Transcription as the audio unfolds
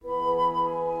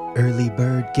early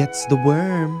bird gets the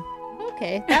worm.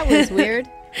 Okay, that was weird.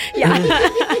 Yeah.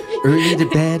 Early to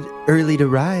bed, early to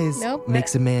rise. Nope.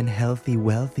 Makes a man healthy,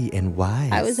 wealthy, and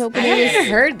wise. I was hoping I it never was...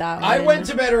 heard that one. I went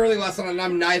to bed early last night, and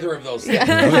I'm neither of those things.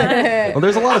 Well,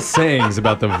 there's a lot of sayings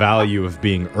about the value of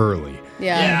being early.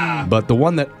 Yeah. But the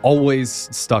one that always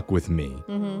stuck with me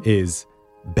is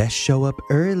Best show up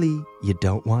early. You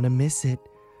don't want to miss it.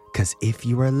 Because if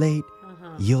you are late,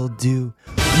 you'll do...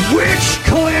 which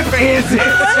clip is it?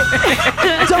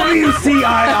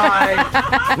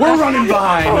 WCII. We're running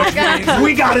behind, which means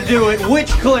we got to do it. Which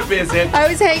clip is it? I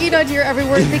was hanging on to your every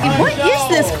word thinking, what is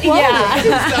this quote? Yeah. It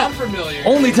doesn't sound familiar.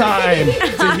 Only time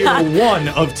to hear one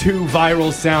of two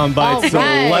viral sound bites. All So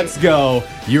right. let's go.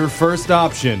 Your first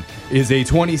option is a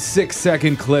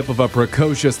 26-second clip of a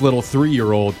precocious little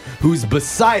 3-year-old who's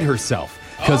beside herself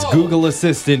because Google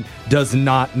Assistant does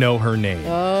not know her name.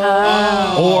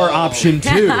 Or option 2,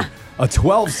 a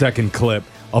 12-second clip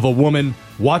of a woman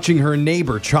watching her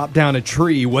neighbor chop down a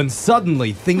tree when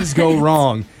suddenly things go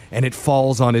wrong and it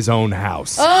falls on his own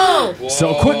house.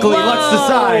 So quickly, let's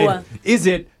decide. Is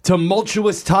it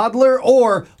tumultuous toddler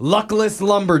or luckless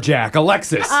lumberjack?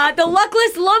 Alexis. The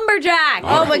luckless lumberjack.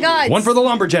 Oh my God. One for the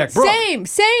lumberjack. Brooke.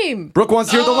 Same. Brooke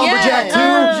wants to hear the lumberjack yeah. too.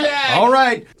 Lumberjack. All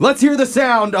right, let's hear the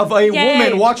sound of a Yay.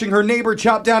 woman watching her neighbor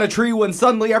chop down a tree when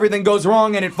suddenly everything goes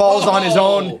wrong and it falls on his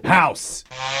own house.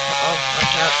 Oh,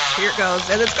 watch out. Here it goes.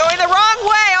 And it's going the wrong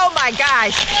way. Oh, my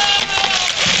gosh.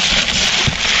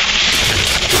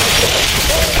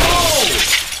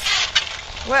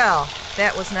 Well,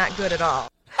 that was not good at all.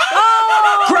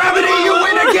 Gravity, you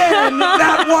win again.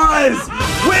 That was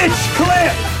which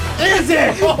clip is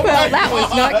it? Well, that was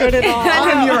not good at all.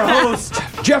 I'm your host,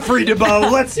 Jeffrey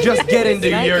DeBow. Let's just get into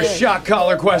your shock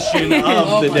collar question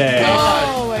of the day.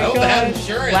 Oh my I hope they had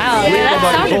insurance. Wow. We have a That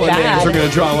bunch of sounded pulling names. bad. We're going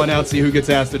to draw one out, see who gets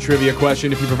asked a trivia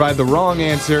question. If you provide the wrong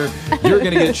answer, you're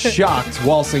going to get shocked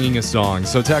while singing a song.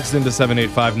 So text into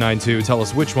 78592. Tell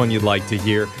us which one you'd like to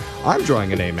hear. I'm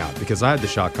drawing a name out because I had the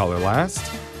shock collar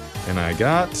last. And I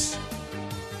got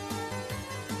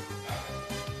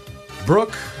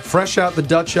Brooke, fresh out the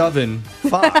Dutch oven,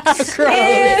 Fox.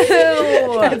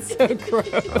 That's so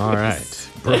gross. All right.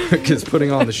 Brooke is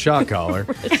putting on the shock collar.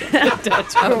 Gross.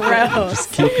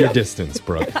 Keep your distance,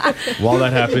 Brooke. While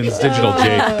that happens, Digital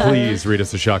Jake, please read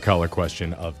us the shock collar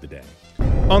question of the day.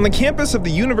 On the campus of the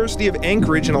University of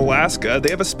Anchorage in Alaska, they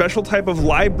have a special type of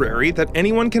library that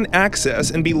anyone can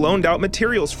access and be loaned out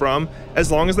materials from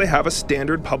as long as they have a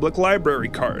standard public library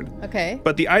card. Okay.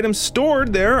 But the items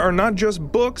stored there are not just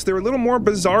books, they're a little more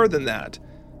bizarre than that.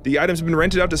 The items have been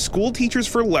rented out to school teachers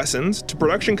for lessons, to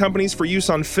production companies for use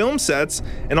on film sets,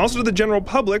 and also to the general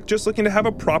public just looking to have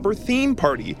a proper theme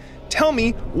party. Tell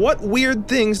me, what weird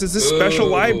things does this special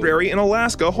library in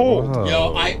Alaska hold?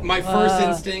 Yo, my first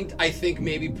instinct, I think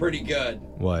maybe pretty good.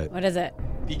 What? What is it?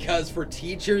 Because for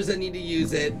teachers that need to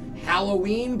use it,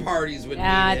 Halloween parties would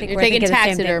Yeah, I need think it. You're thinking the same thing.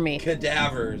 taxidermy.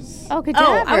 Cadavers. Oh, cadavers.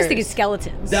 Oh, I was thinking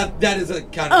skeletons. That is a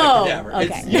kind of Oh, a cadaver. okay.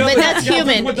 It's, you know, But the that's skeletons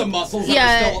human. with the muscles Yeah.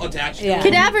 that are still attached to Yeah.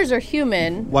 them. Cadavers are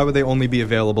human. Why would they only be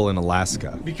available in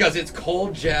Alaska? Because it's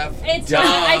cold, Jeff. It's Duh.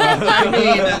 I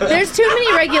mean, There's too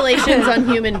many regulations on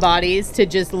human bodies to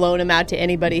just loan them out to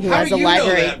anybody who how has do a you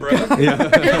library. know that, bro?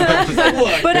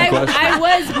 Look,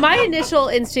 But my initial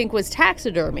instinct was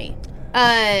taxidermy.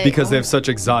 Because they have such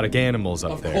exotic animals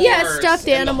up of there. course. Yeah, stuffed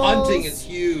and the animals. hunting is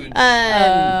huge.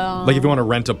 Like if you want to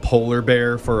rent a polar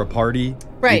bear for a party, you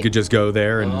Right. could just go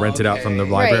there and rent it out from the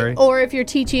library. Right. Or if you're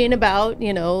teaching about,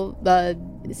 the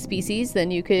species, then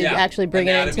you could Yeah, actually bring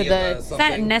it into anatomy of, the... Is that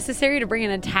something. necessary to bring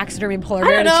in a taxidermy polar I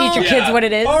bear to don't teach your know. kids Yeah. what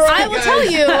it is? All right. I will tell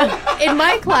you, in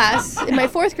my class, in my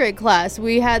 4th grade class,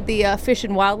 we had the fish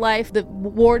and wildlife. The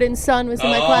warden's son was in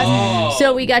my class.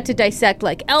 So we got to dissect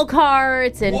like elk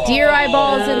hearts and deer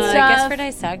eyeballs and I stuff. guess for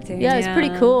dissecting. Yeah, it's pretty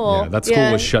cool. Yeah, that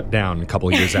school was shut down a couple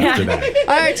of years after that.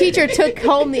 Our teacher took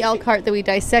home the elk heart that we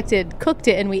dissected, cooked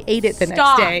it, and we ate it the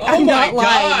Stop. next day. Oh I'm my not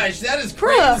lying. gosh, that is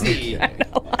crazy.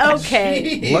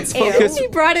 Okay. Jeez. Let's focus. He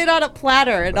brought it on a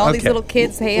platter, and all these Okay. little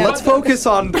kids' hands. Let's focus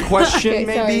on the question, Okay,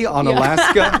 maybe, sorry. on Yeah.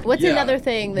 Alaska. What's Yeah. another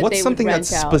thing that What's they something would rent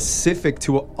that's out? specific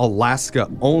to Alaska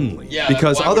only? Yeah,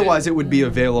 because why would otherwise it would be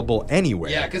available anywhere.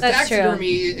 Yeah, because That's true.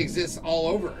 taxidermy exists all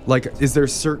over. Like, is there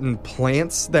certain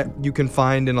plants that you can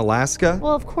find in Alaska?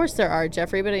 Well, of course there are,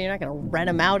 Jeffrey, but you're not going to rent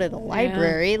them out at a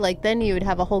library. Like, then you would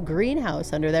have a whole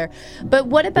greenhouse under there. But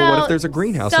what about... Well, what if there's a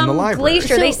greenhouse in Some the library?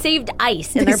 glacier, they saved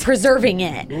ice and they're preserving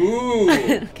it. it. Ooh.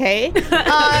 Okay.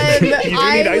 You do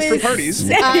need ice for parties.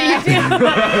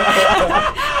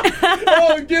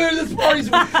 Oh, dude, this party's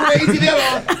crazy. They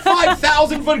have a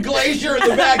 5,000-foot glacier in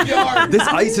the backyard. This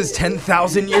ice is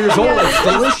 10,000 years old. It's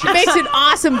delicious. Makes an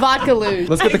awesome vodka luge.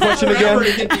 Let's get the question Forever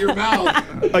again. to get to your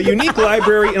mouth. A unique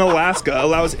library in Alaska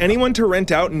allows anyone to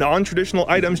rent out non-traditional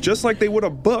items just like they would a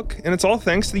book, and it's all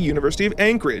thanks to the University of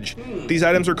Anchorage. These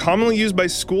items are commonly used by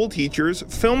school teachers,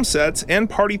 film sets, and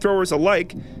party throwers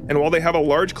alike, and while they have a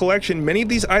large collection, many of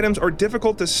these items are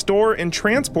difficult to store and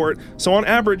transport, so on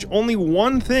average, only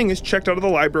one thing is checked out of the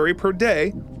library per day.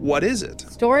 What is it?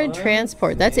 Store and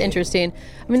transport. That's interesting.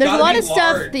 I mean, there's a gotta lot be of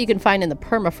stuff large. that you can find in the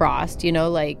permafrost, you know,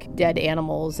 like dead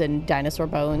animals and dinosaur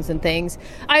bones and things.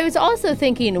 I was also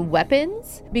thinking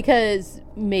weapons, because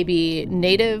maybe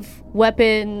native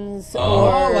weapons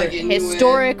or like Inuit.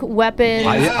 historic weapons.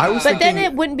 I was but then thinking-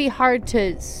 it wouldn't be hard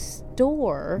to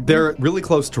store. They're really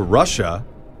close to Russia,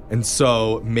 and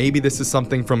so maybe this is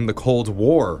something from the Cold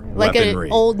War Like weaponry.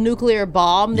 an old nuclear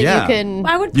bomb that Yeah. you can...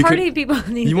 Why would You party could- people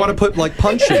need You want to put like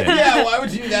punch in it. Yeah, why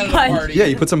would you do that at a Punch. party? Yeah,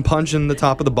 you put some punch in the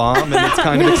top of the bomb, and it's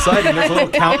kind of exciting. There's a little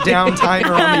countdown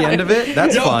timer on the end of it.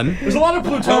 That's fun. There's a lot of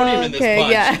plutonium in this Okay,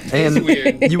 punch. yeah. It's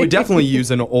weird. And you would definitely use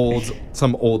some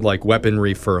old like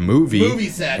weaponry for a movie, Movie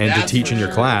set, and to that's teach for in your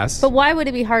sure. class. But why would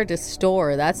it be hard to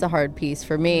store? That's the hard piece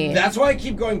for me. That's why I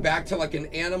keep going back to like an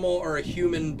animal or a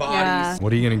human body. Yeah.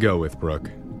 What are you gonna go with, Brooke?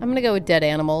 I'm going to go with dead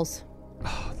animals.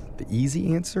 The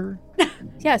easy answer?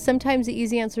 Yeah, sometimes the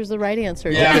easy answer is the right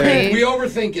answer. Yeah, Jeffrey. we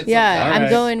overthink it. Yeah, sometimes. I'm right.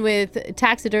 going with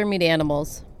taxidermied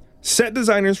animals. Set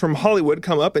designers from Hollywood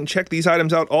come up and check these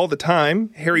items out all the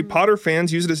time. Harry Potter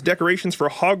fans use it as decorations for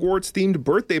Hogwarts-themed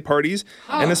birthday parties,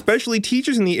 and especially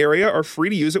teachers in the area are free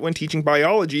to use it when teaching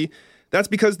biology. That's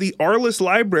because the Arliss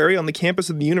Library on the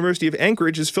campus of the University of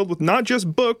Anchorage is filled with not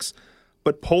just books,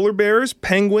 but polar bears,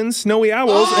 penguins, snowy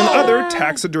owls, and other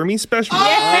taxidermy specimens.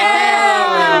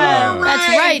 That's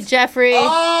right, Jeffrey.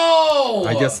 Oh!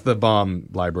 I guess the bomb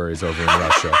library is over in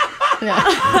Russia.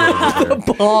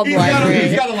 Bomb He's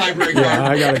library. got a library card.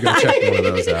 I gotta go check one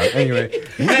of those out. Anyway,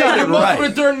 you got You it must right.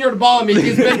 return your bomb.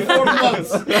 It's been 4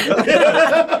 months.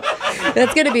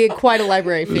 That's going to be quite a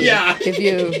library fee Yeah. if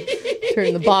you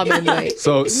turn the bomb in late.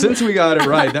 So since we got it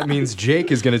right, that means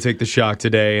Jake is gonna take the shock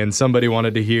today, and somebody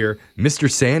wanted to hear Mr.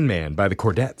 Sandman by the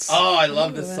Cordettes. Oh, I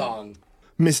love this song.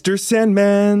 Mr.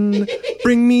 Sandman,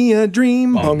 bring me a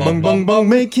dream. Bong, bong, bong, bong,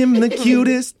 make him the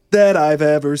cutest that I've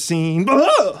ever seen.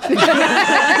 Oh,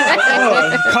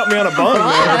 caught me on a bong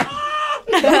there.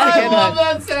 I love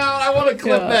that sound. I want to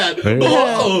clip that. There you go.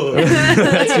 Oh.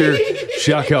 That's your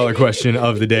shock collar question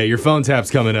of the day. Your phone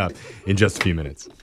tap's coming up in just a few minutes.